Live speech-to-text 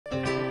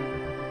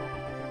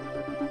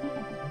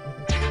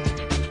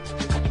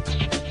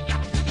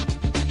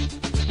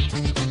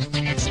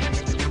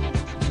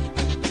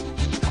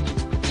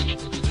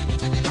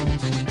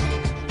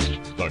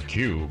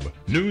theCUBE,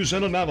 news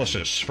and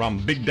analysis from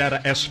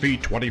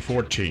BigDataSV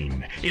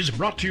 2014 is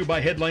brought to you by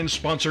headline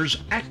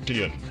sponsors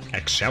Actian,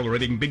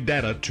 Accelerating Big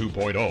Data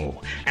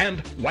 2.0,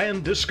 and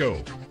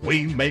WANDisco,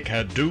 we make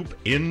Hadoop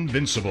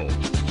invincible.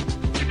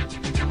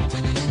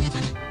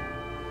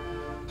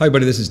 Hi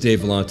everybody, this is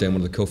Dave Vellante. I'm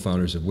one of the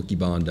co-founders of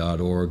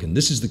Wikibon.org, and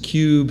this is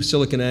theCUBE,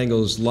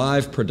 SiliconANGLE's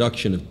live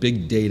production of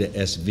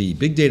BigDataSV.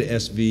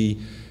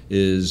 BigDataSV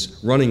is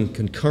running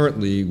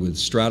concurrently with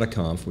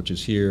StrataConf, which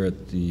is here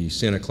at the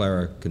Santa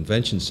Clara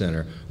Convention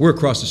Center. We're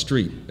across the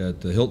street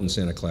at the Hilton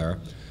Santa Clara,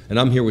 and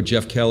I'm here with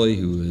Jeff Kelly,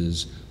 who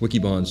is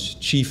Wikibon's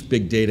chief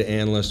big data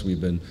analyst. We've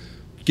been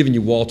giving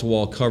you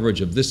wall-to-wall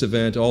coverage of this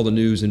event, all the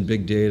news in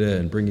big data,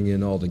 and bringing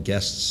in all the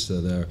guests,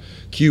 the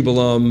CUBE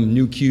alum,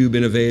 new CUBE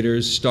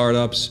innovators,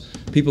 startups,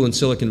 people in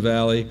Silicon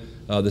Valley.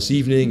 This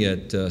evening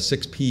at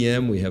 6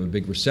 p.m. we have a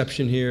big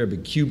reception here, a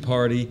big CUBE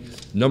party,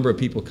 number of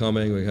people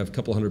coming. We have a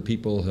couple hundred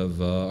people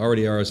have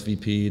already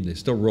RSVP'd. They're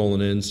still rolling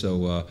in,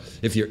 so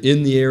if you're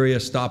in the area,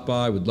 stop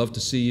by. We'd love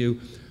to see you.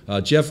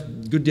 Jeff,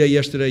 good day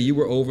yesterday. You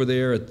were over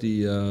there at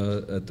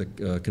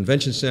the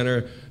Convention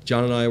Center.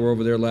 John and I were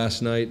over there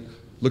last night.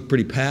 Looked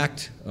pretty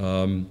packed.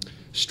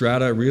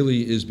 Strata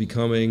really is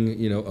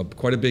becoming,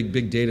 quite a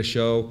big data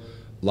show.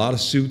 A lot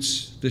of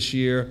suits this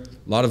year,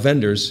 a lot of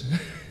vendors.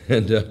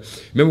 And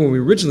remember when we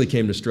originally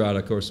came to Strata,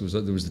 of course,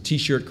 there was the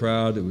T-shirt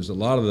crowd. There was a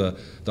lot of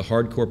the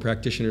hardcore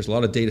practitioners, a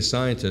lot of data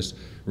scientists.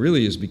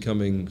 Really is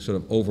becoming sort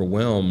of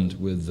overwhelmed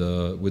with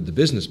the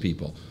business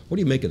people. What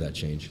do you make of that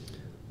change?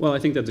 Well, I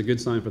think that's a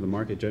good sign for the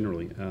market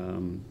generally,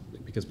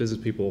 because business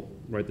people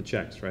write the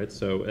checks, right?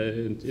 So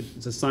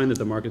it's a sign that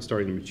the market's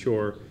starting to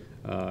mature.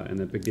 And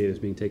that big data is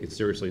being taken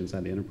seriously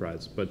inside the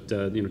enterprise. But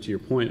to your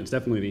point, it's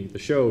definitely the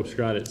show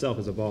Strata itself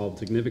has evolved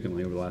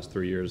significantly over the last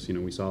 3 years.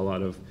 We saw a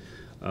lot of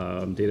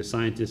data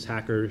scientists,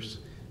 hackers,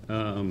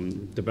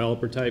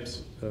 developer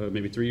types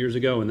maybe 3 years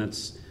ago, and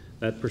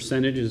that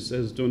percentage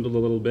has dwindled a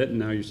little bit. And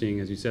now you're seeing,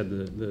 as you said,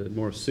 the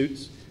more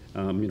suits.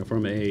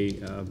 From a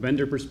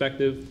vendor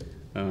perspective.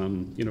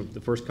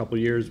 The first couple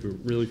of years we were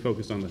really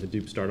focused on the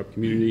Hadoop startup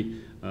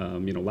community.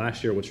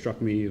 Last year what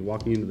struck me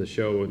walking into the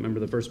show, I remember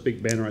the first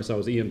big banner I saw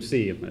was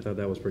EMC, and I thought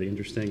that was pretty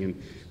interesting. And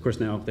of course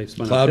now they've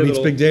spun out Pivotal. Cloud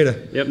meets big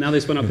data. Yep, now they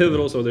spun out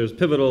Pivotal, so there's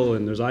Pivotal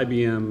and there's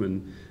IBM,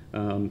 and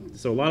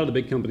so a lot of the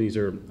big companies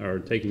are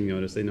taking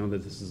notice. They know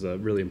that this is a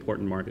really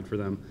important market for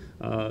them.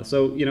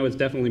 So it's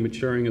definitely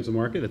maturing as a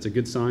market. That's a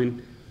good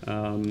sign.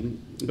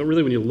 But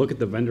really when you look at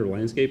the vendor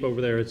landscape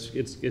over there,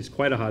 it's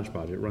quite a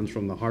hodgepodge. It runs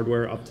from the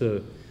hardware up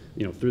to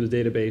through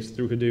the database,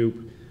 through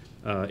Hadoop,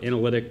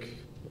 analytic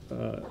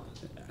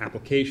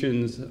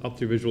applications, up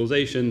through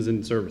visualizations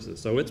and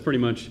services. So it's pretty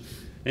much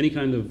any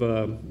kind of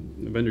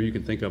vendor you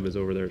can think of is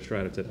over there at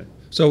Strata today.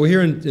 So we're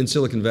here in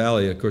Silicon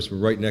Valley. Of course, we're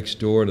right next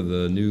door to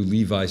the new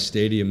Levi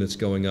Stadium that's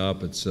going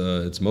up.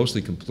 It's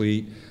mostly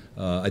complete.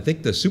 I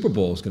think the Super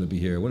Bowl is going to be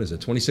here. When is it?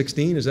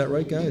 2016? Is that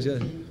right, guys? Yeah.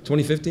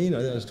 2015?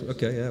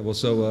 Okay, yeah. Well,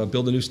 so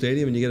build a new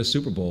stadium and you get a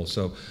Super Bowl.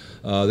 So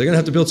they're going to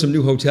have to build some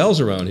new hotels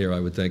around here, I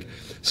would think.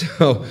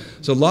 So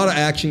a lot of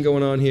action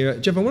going on here.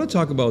 Jeff, I want to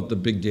talk about the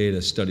big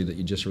data study that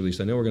you just released.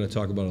 I know we're going to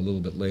talk about it a little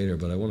bit later,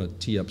 but I want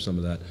to tee up some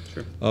of that.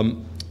 Sure.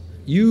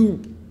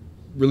 You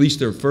released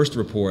their first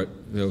report.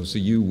 It was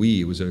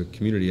a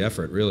community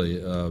effort, really,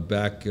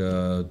 back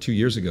 2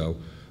 years ago.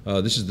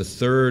 This is the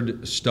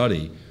third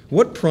study.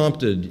 What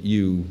prompted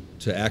you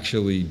to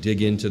actually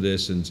dig into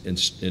this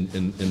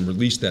and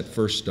release that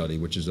first study,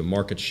 which is a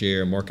market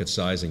share, market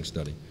sizing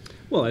study?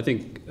 Well, I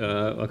think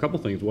a couple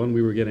things. One,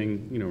 we were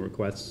getting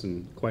requests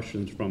and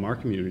questions from our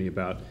community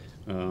about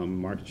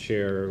market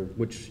share,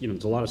 which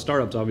there's a lot of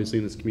startups obviously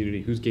in this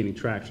community. Who's gaining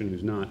traction,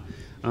 who's not?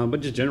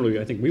 But just generally,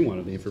 I think we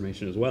wanted the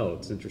information as well.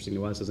 It's interesting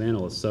to us as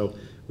analysts. So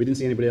we didn't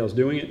see anybody else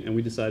doing it, and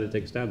we decided to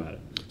take a stab at it.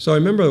 So I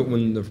remember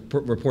when the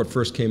report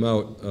first came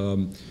out,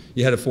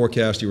 you had a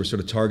forecast. You were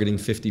sort of targeting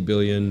 50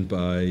 billion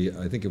by,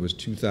 I think it was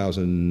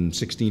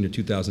 2016 or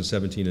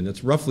 2017, and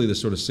it's roughly the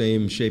sort of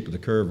same shape of the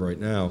curve right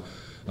now.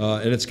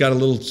 And it's got a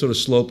little sort of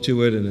slope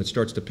to it, and it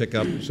starts to pick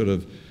up sort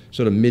of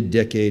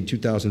mid-decade,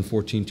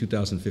 2014,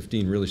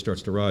 2015 really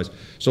starts to rise.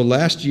 So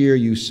last year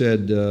you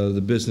said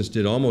the business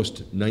did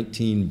almost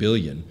 19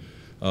 billion,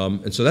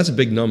 and so that's a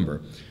big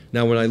number.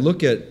 Now when I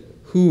look at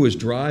who is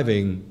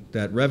driving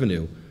that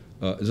revenue,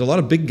 there's a lot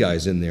of big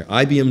guys in there.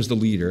 IBM's the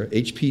leader,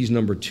 HP's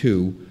number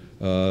 2,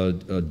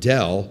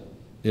 Dell.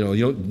 You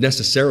don't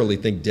necessarily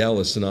think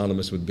Dell is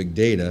synonymous with big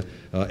data.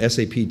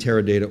 SAP,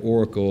 Teradata,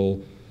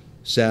 Oracle,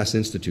 SAS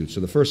Institute. So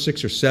the first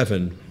 6 or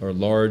 7 are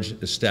large,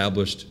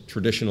 established,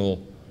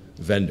 traditional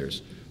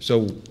vendors.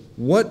 So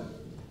what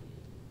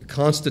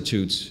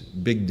constitutes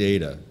big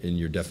data in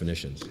your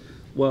definitions?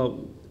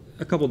 Well,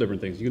 a couple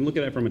different things. You can look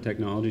at it from a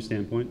technology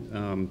standpoint,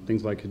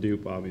 things like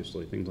Hadoop,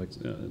 obviously, things like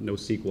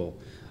NoSQL.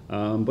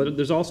 But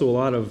there's also a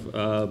lot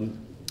of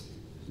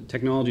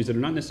technologies that are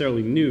not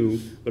necessarily new,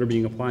 but are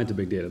being applied to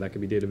big data. That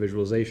could be data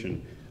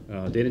visualization,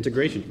 data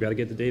integration. You've got to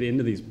get the data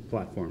into these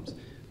platforms.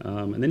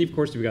 And then, of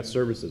course, you've got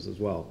services as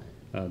well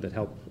that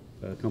help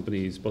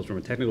companies, both from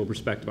a technical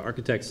perspective,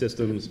 architect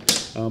systems,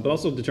 but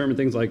also determine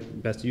things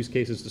like best use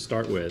cases to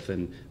start with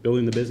and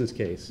building the business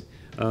case.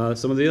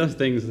 Some of the other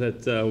things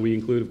that we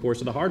include, of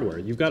course, are the hardware.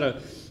 You've got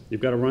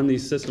to run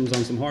these systems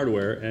on some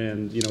hardware,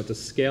 and to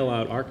scale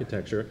out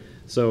architecture.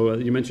 So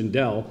you mentioned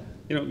Dell.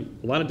 A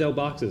lot of Dell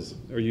boxes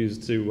are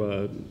used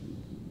to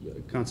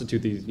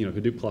constitute these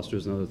Hadoop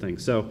clusters and other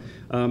things. So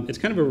it's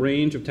kind of a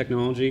range of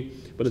technology,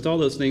 but it's all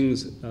those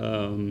things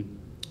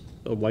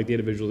like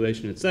data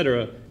visualization, et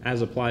cetera,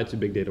 as applied to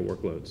big data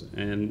workloads.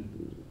 And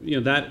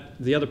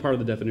the other part of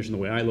the definition, the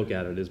way I look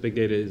at it, is big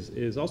data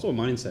is also a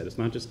mindset. It's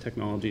not just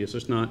technology. It's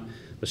just not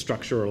the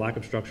structure or lack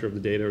of structure of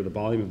the data or the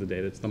volume of the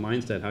data. It's the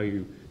mindset, how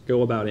you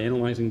go about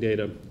analyzing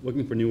data,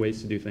 looking for new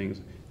ways to do things,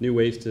 new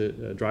ways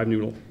to drive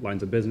new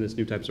lines of business,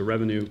 new types of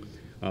revenue,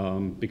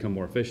 become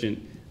more efficient.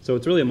 So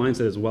it's really a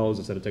mindset as well as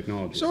a set of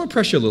technologies. So I want to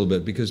press you a little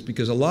bit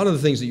because a lot of the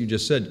things that you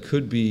just said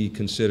could be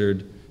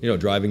considered,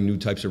 driving new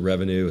types of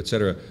revenue, et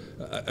cetera.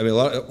 I mean,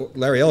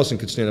 Larry Ellison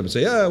could stand up and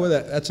say, yeah, well,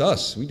 that's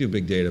us. We do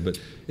big data. But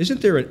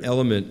isn't there an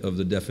element of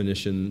the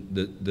definition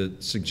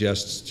that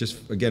suggests,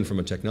 just again from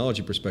a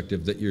technology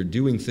perspective, that you're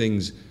doing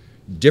things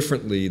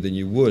differently than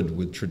you would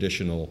with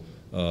traditional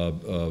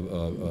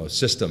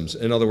systems?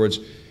 In other words,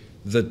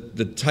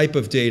 the type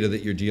of data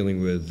that you're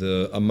dealing with,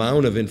 the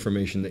amount of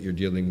information that you're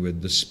dealing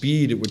with, the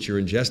speed at which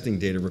you're ingesting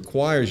data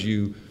requires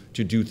you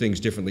to do things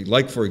differently.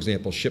 Like, for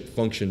example, ship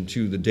function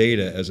to the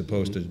data as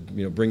opposed to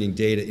bringing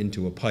data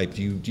into a pipe.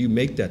 Do you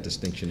make that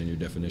distinction in your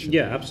definition?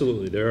 Yeah,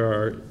 absolutely. There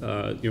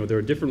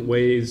are different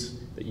ways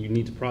that you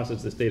need to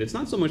process this data. It's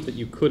not so much that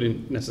you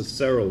couldn't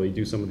necessarily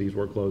do some of these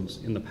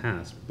workloads in the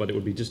past, but it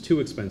would be just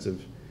too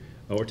expensive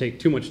or take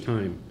too much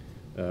time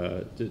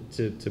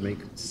to make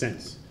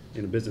sense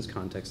in a business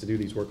context to do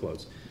these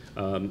workloads.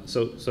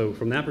 So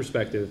from that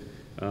perspective,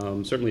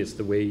 certainly it's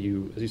the way as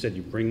you said,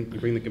 you bring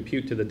the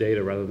compute to the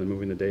data rather than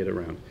moving the data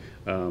around.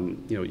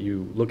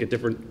 You look at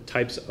different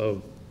types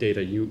of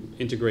data. You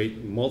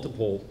integrate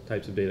multiple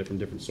types of data from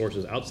different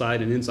sources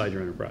outside and inside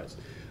your enterprise.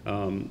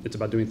 It's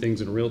about doing things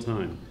in real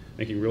time,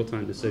 making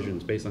real-time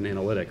decisions based on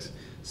analytics.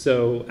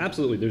 So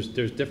absolutely,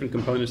 there's different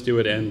components to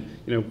it, and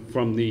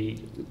from the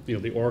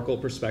Oracle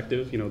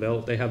perspective,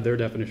 they have their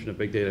definition of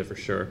big data for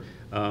sure.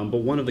 But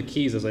one of the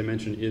keys, as I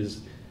mentioned,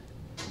 is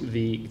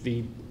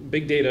the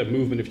big data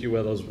movement, if you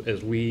will,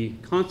 as we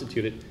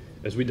constitute it,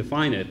 as we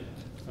define it.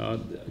 A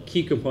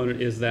key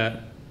component is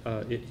that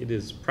it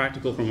is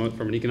practical from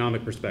an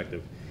economic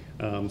perspective.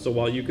 So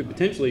while you could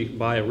potentially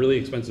buy a really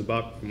expensive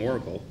box from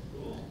Oracle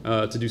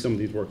to do some of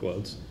these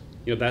workloads,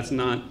 that's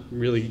not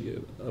really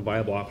a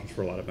viable option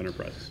for a lot of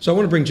enterprises. So I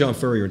want to bring John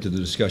Furrier into the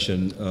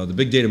discussion. The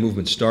big data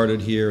movement started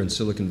here in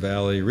Silicon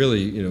Valley.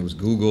 Really, it was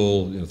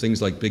Google,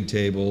 things like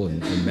Bigtable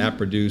and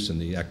MapReduce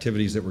and the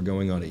activities that were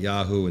going on at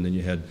Yahoo, and then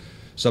you had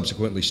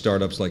subsequently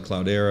startups like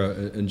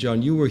Cloudera. And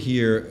John, you were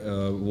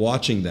here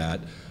watching that.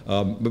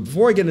 But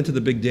before I get into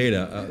the big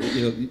data,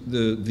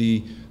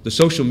 the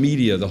social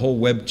media, the whole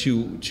Web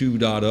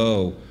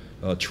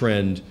 2.0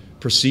 trend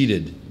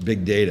preceded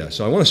big data.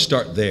 So I want to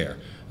start there.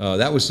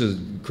 That was to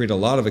create a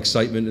lot of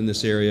excitement in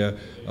this area.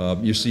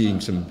 You're seeing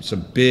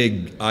some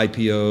big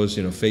IPOs,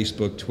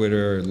 Facebook,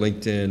 Twitter,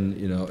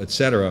 LinkedIn, et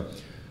cetera.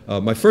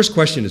 My first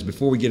question is,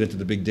 before we get into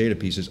the big data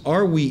pieces,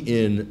 are we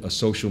in a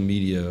social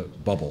media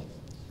bubble?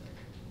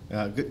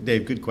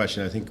 Dave, good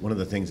question. I think one of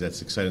the things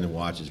that's exciting to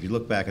watch is if you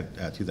look back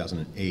at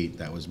 2008,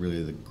 that was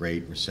really the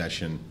Great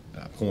Recession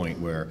point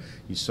where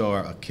you saw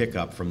a kick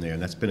up from there,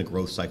 and that's been a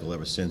growth cycle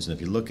ever since. And if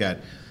you look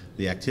at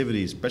the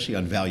activities, especially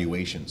on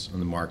valuations on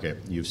the market,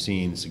 you've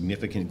seen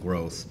significant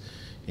growth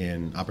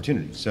in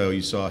opportunities. So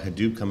you saw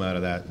Hadoop come out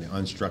of that, the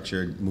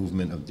unstructured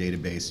movement of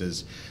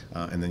databases,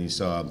 and then you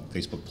saw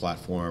Facebook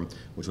platform,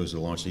 which was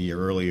launched a year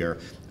earlier,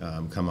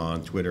 come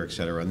on, Twitter, et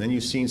cetera. And then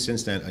you've seen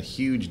since then a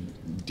huge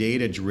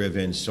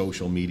data-driven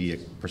social media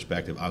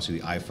perspective. Obviously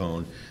the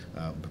iPhone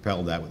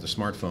propelled that with the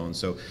smartphone.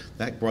 So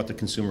that brought the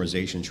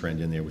consumerization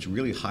trend in there, which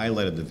really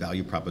highlighted the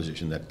value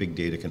proposition that big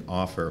data can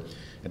offer.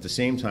 At the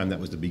same time, that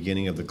was the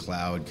beginning of the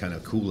cloud kind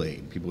of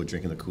Kool-Aid. People were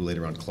drinking the Kool-Aid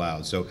around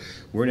cloud. So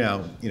we're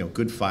now,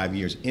 good 5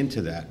 years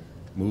into that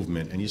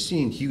movement, and you're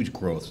seeing huge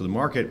growth. So the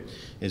market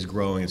is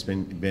growing. It's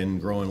been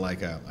growing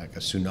like a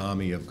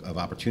tsunami of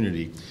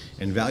opportunity,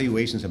 and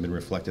valuations have been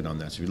reflected on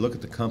that. So if you look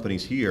at the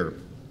companies here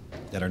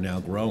that are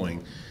now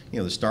growing,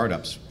 the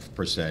startups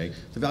per se,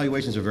 the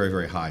valuations are very,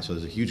 very high. So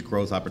there's a huge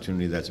growth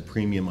opportunity that's a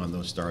premium on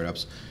those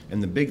startups.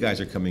 And the big guys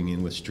are coming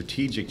in with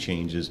strategic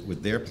changes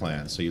with their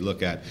plans. So you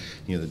look at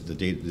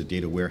the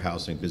data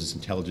warehousing, business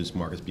intelligence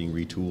markets being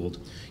retooled.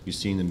 You've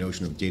seen the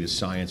notion of data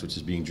science, which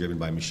is being driven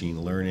by machine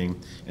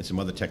learning and some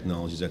other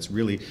technologies that's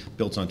really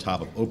built on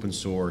top of open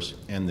source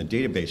and the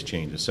database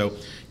changes. So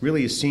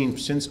really you've seen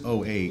since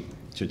 2008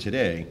 to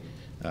today,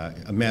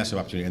 a massive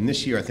opportunity, and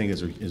this year I think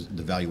is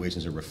the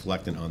valuations are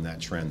reflecting on that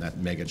trend, that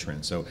mega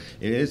trend. So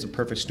it is a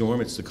perfect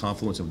storm. It's the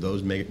confluence of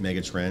those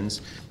mega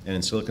trends, and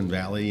in Silicon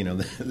Valley,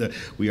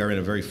 we are in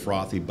a very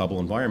frothy bubble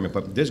environment,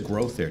 but there's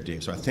growth there,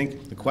 Dave. So I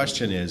think the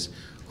question is,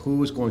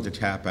 who is going to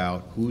tap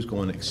out? Who's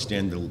going to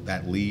extend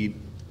that lead?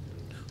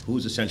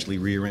 who's essentially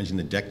rearranging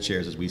the deck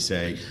chairs, as we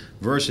say,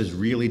 versus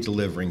really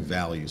delivering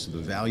value. So the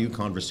value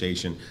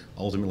conversation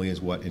ultimately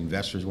is what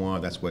investors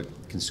want. That's what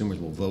consumers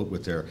will vote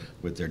with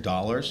their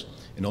dollars,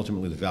 and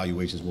ultimately the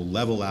valuations will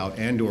level out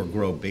and/or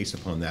grow based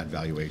upon that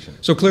valuation.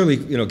 So clearly,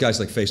 guys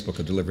like Facebook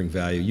are delivering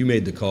value. You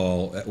made the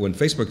call when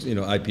Facebook,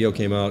 IPO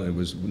came out and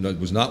it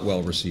was not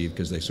well received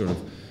because they sort of,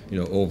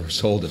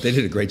 oversold it. They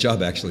did a great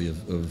job actually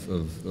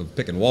of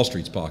picking Wall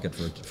Street's pocket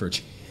for a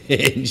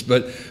change.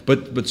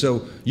 But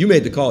so you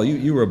made the call.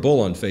 You were a bull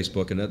on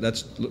Facebook, and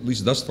that's at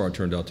least thus far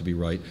turned out to be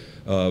right.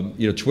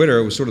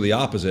 Twitter was sort of the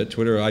opposite.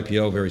 Twitter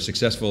IPO very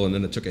successful, and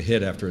then it took a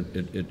hit after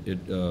it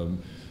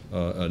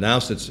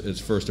announced its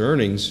first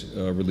earnings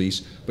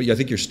release. But I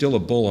think you're still a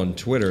bull on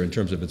Twitter in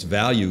terms of its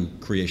value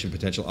creation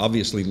potential.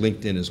 Obviously,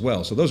 LinkedIn as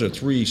well. So those are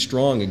three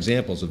strong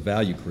examples of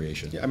value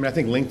creation. Yeah, I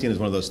think LinkedIn is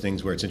one of those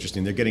things where it's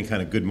interesting. They're getting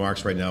kind of good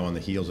marks right now on the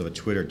heels of a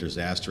Twitter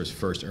disastrous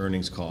first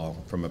earnings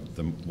call from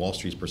the Wall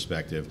Street's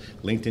perspective.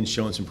 LinkedIn's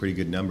showing some pretty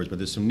good numbers, but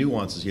there's some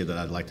nuances here that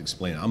I'd like to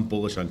explain. I'm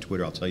bullish on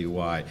Twitter. I'll tell you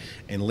why.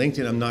 And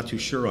LinkedIn, I'm not too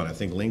sure on. I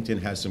think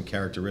LinkedIn has some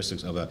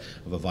characteristics of a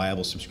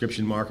viable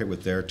subscription market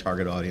with their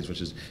target audience,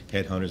 which is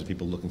headhunters and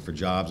people looking for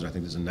jobs, and I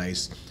think there's a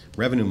nice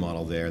revenue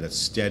model there that's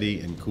steady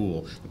and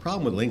cool. The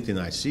problem with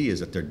LinkedIn I see is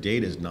that their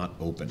data is not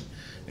open,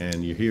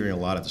 and you're hearing a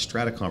lot at the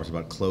Strata conference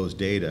about closed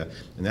data,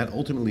 and that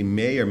ultimately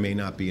may or may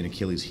not be an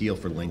Achilles heel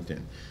for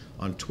LinkedIn.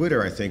 On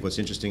Twitter, I think what's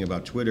interesting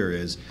about Twitter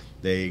is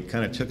they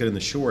kind of took it in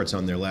the shorts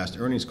on their last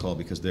earnings call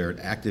because their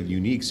active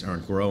uniques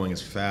aren't growing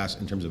as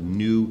fast in terms of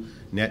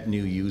net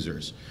new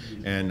users.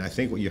 And I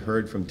think what you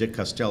heard from Dick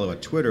Costello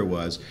at Twitter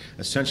was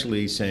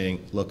essentially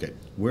saying, look,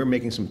 we're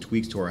making some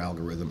tweaks to our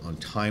algorithm on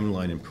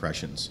timeline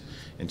impressions.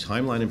 And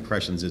timeline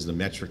impressions is the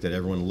metric that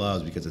everyone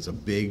loves because it's a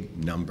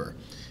big number.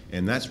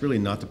 And that's really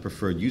not the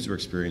preferred user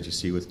experience you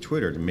see with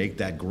Twitter to make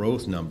that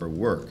growth number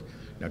work.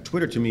 Now,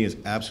 Twitter to me is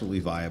absolutely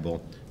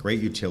viable,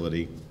 great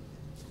utility.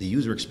 The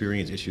user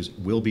experience issues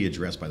will be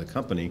addressed by the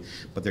company,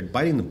 but they're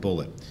biting the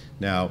bullet.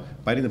 Now,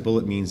 biting the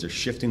bullet means they're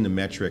shifting the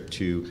metric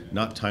to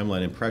not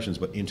timeline impressions,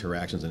 but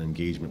interactions and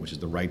engagement, which is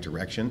the right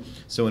direction.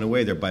 So in a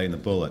way, they're biting the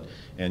bullet.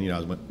 And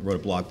I wrote a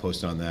blog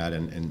post on that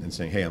and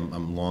saying, hey,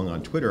 I'm long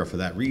on Twitter for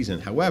that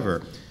reason.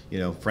 However,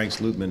 Frank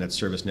Slootman at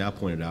ServiceNow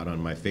pointed out on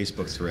my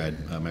Facebook thread,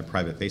 my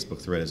private Facebook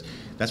thread, is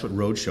that's what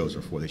roadshows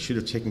are for. They should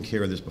have taken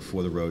care of this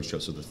before the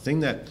roadshow. So the thing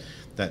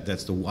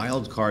that's the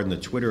wild card in the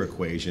Twitter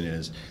equation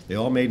is they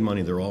all made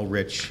money, they're all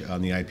rich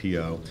on the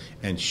IPO,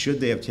 and should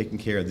they have taken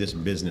care of this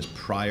business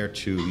prior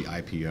to the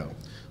IPO?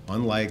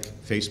 Unlike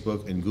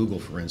Facebook and Google,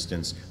 for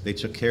instance, they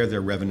took care of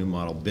their revenue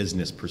model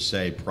business per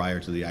se prior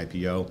to the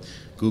IPO.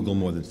 Google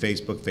more than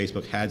Facebook.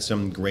 Facebook had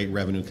some great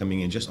revenue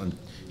coming in just on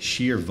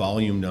sheer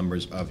volume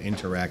numbers of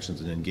interactions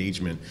and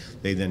engagement.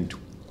 They then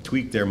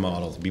tweaked their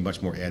model to be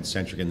much more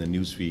ad-centric in the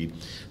newsfeed.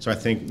 So I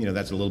think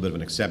that's a little bit of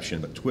an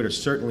exception, but Twitter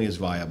certainly is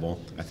viable.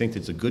 I think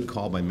it's a good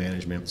call by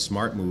management,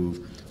 smart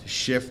move to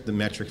shift the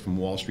metric from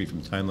Wall Street,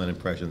 from timeline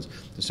impressions,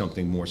 to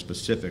something more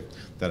specific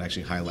that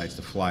actually highlights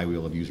the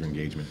flywheel of user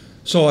engagement.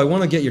 So I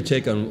want to get your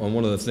take on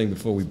one other thing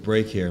before we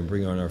break here and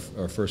bring on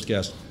our first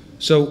guest.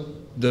 So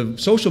the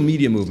social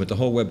media movement, the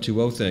whole Web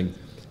 2.0 thing,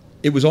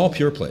 it was all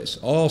pure plays,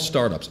 all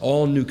startups,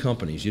 all new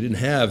companies. You didn't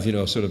have,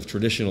 sort of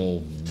traditional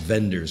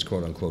vendors,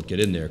 quote unquote, get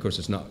in there. Of course,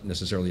 it's not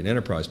necessarily an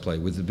enterprise play.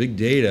 With the big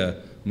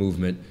data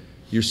movement,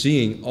 you're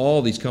seeing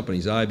all these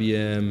companies,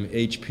 IBM,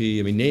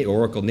 HP,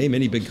 Oracle, name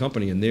any big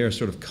company, and they're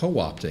sort of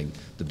co-opting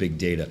the big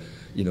data,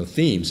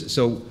 themes.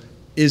 So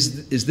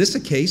is this a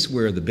case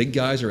where the big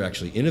guys are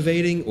actually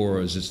innovating, or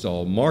is this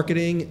all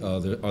marketing? Are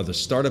the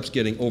startups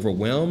getting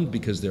overwhelmed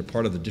because they're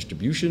part of the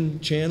distribution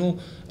channel?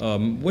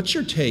 What's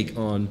your take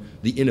on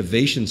the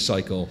innovation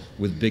cycle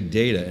with big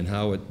data and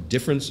how it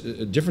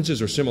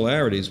differences or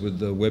similarities with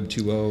the Web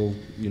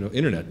 2.0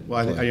 internet?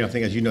 Well, I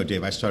think, as you know,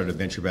 Dave, I started a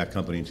venture-backed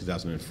company in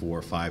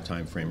 2004-5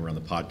 timeframe around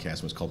the podcast.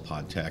 It was called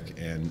PodTech,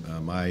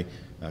 and my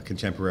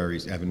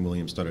contemporaries, Evan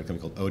Williams, started a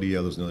company called Odeo.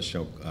 There was another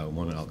show,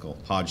 one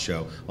called Pod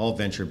Show, all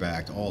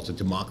venture-backed, all to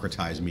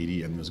democratize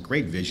media, and it was a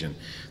great vision.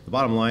 The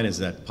bottom line is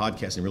that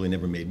podcasting really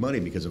never made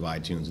money because of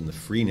iTunes and the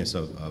freeness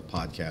of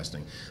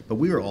podcasting. But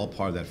we were all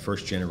part of that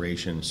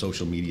first-generation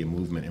social media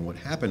movement, and what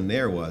happened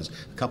there was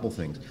a couple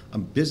things. A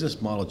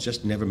business model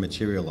just never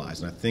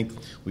materialized, and I think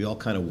we all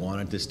kind of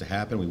wanted this to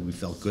happen. We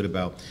felt good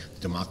about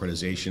the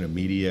democratization of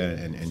media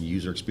and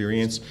user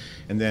experience.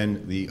 And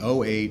then the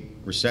 2008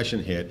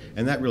 recession hit,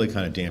 and that really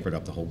kind of dampened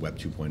up the whole Web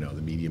 2.0,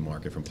 the media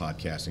market from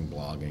podcasting,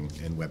 blogging,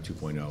 and Web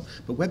 2.0.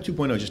 But Web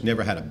 2.0 just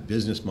never had a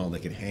business model they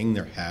could hang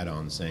their hat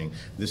on, saying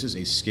this is a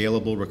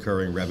scalable,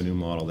 recurring revenue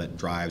model that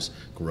drives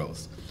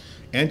growth.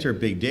 Enter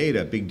big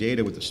data. Big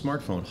data with the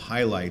smartphone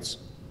highlights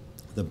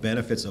the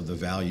benefits of the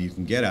value you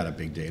can get out of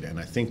big data. And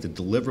I think the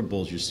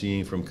deliverables you're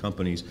seeing from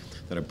companies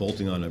that are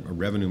bolting on a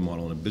revenue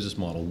model and a business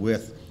model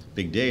with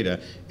big data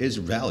is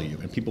value,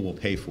 and people will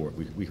pay for it.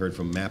 We heard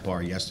from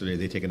MapR yesterday.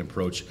 They take an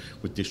approach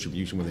with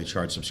distribution where they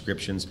charge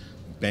subscriptions.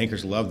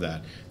 bankers love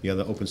that. The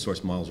other open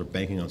source models are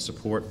banking on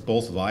support,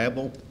 both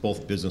viable,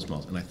 both business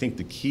models. And I think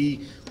the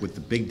key with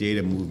the big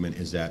data movement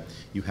is that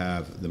you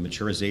have the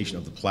maturization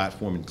of the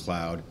platform and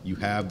cloud, you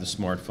have the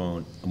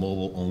smartphone, a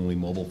mobile only,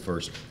 mobile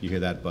first, you hear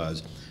that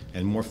buzz.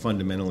 And more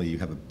fundamentally, you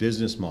have a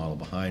business model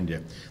behind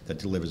it that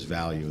delivers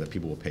value that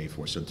people will pay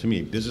for. So to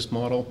me, business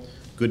model,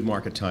 good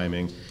market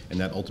timing, and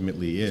that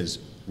ultimately is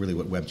really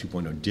what Web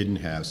 2.0 didn't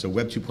have. So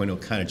Web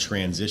 2.0 kind of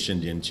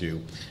transitioned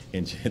into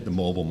the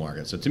mobile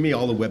market. So to me,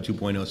 all the Web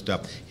 2.0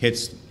 stuff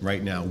hits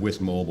right now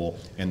with mobile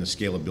and the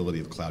scalability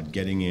of cloud,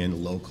 getting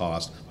in, low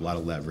cost, a lot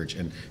of leverage,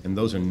 and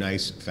those are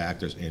nice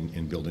factors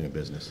in building a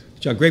business.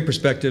 John, great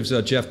perspectives.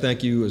 Jeff,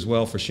 thank you as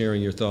well for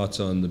sharing your thoughts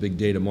on the big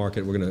data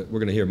market. We're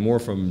gonna hear more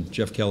from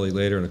Jeff Kelly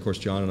later, and of course,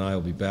 John and I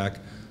will be back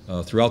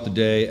throughout the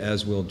day,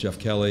 as will Jeff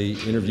Kelly,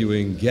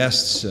 interviewing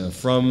guests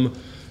from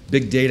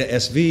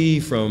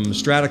BigDataSV, from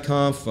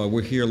StrataConf.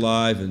 We're here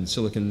live in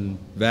Silicon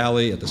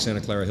Valley at the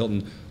Santa Clara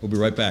Hilton. We'll be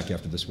right back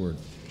after this word.